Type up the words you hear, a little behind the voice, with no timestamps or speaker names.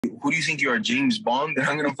who do you think you are, James Bond? That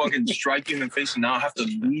I'm gonna fucking strike you in the face and now I have to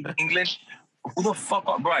leave England? Who the fuck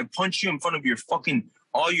are, bro? I punched you in front of your fucking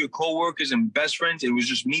all your co-workers and best friends. It was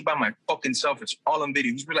just me by my fucking self. It's all on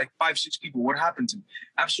video. These were like 5, 6 people. What happened to me?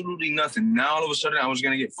 Absolutely nothing. Now all of a sudden I was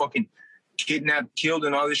gonna get fucking kidnapped, killed,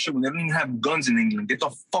 and all this shit when they don't even have guns in England. Get the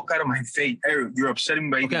fuck out of my face, Ariel. You're upsetting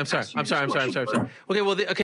me by. Okay, I'm sorry. Okay, well, okay.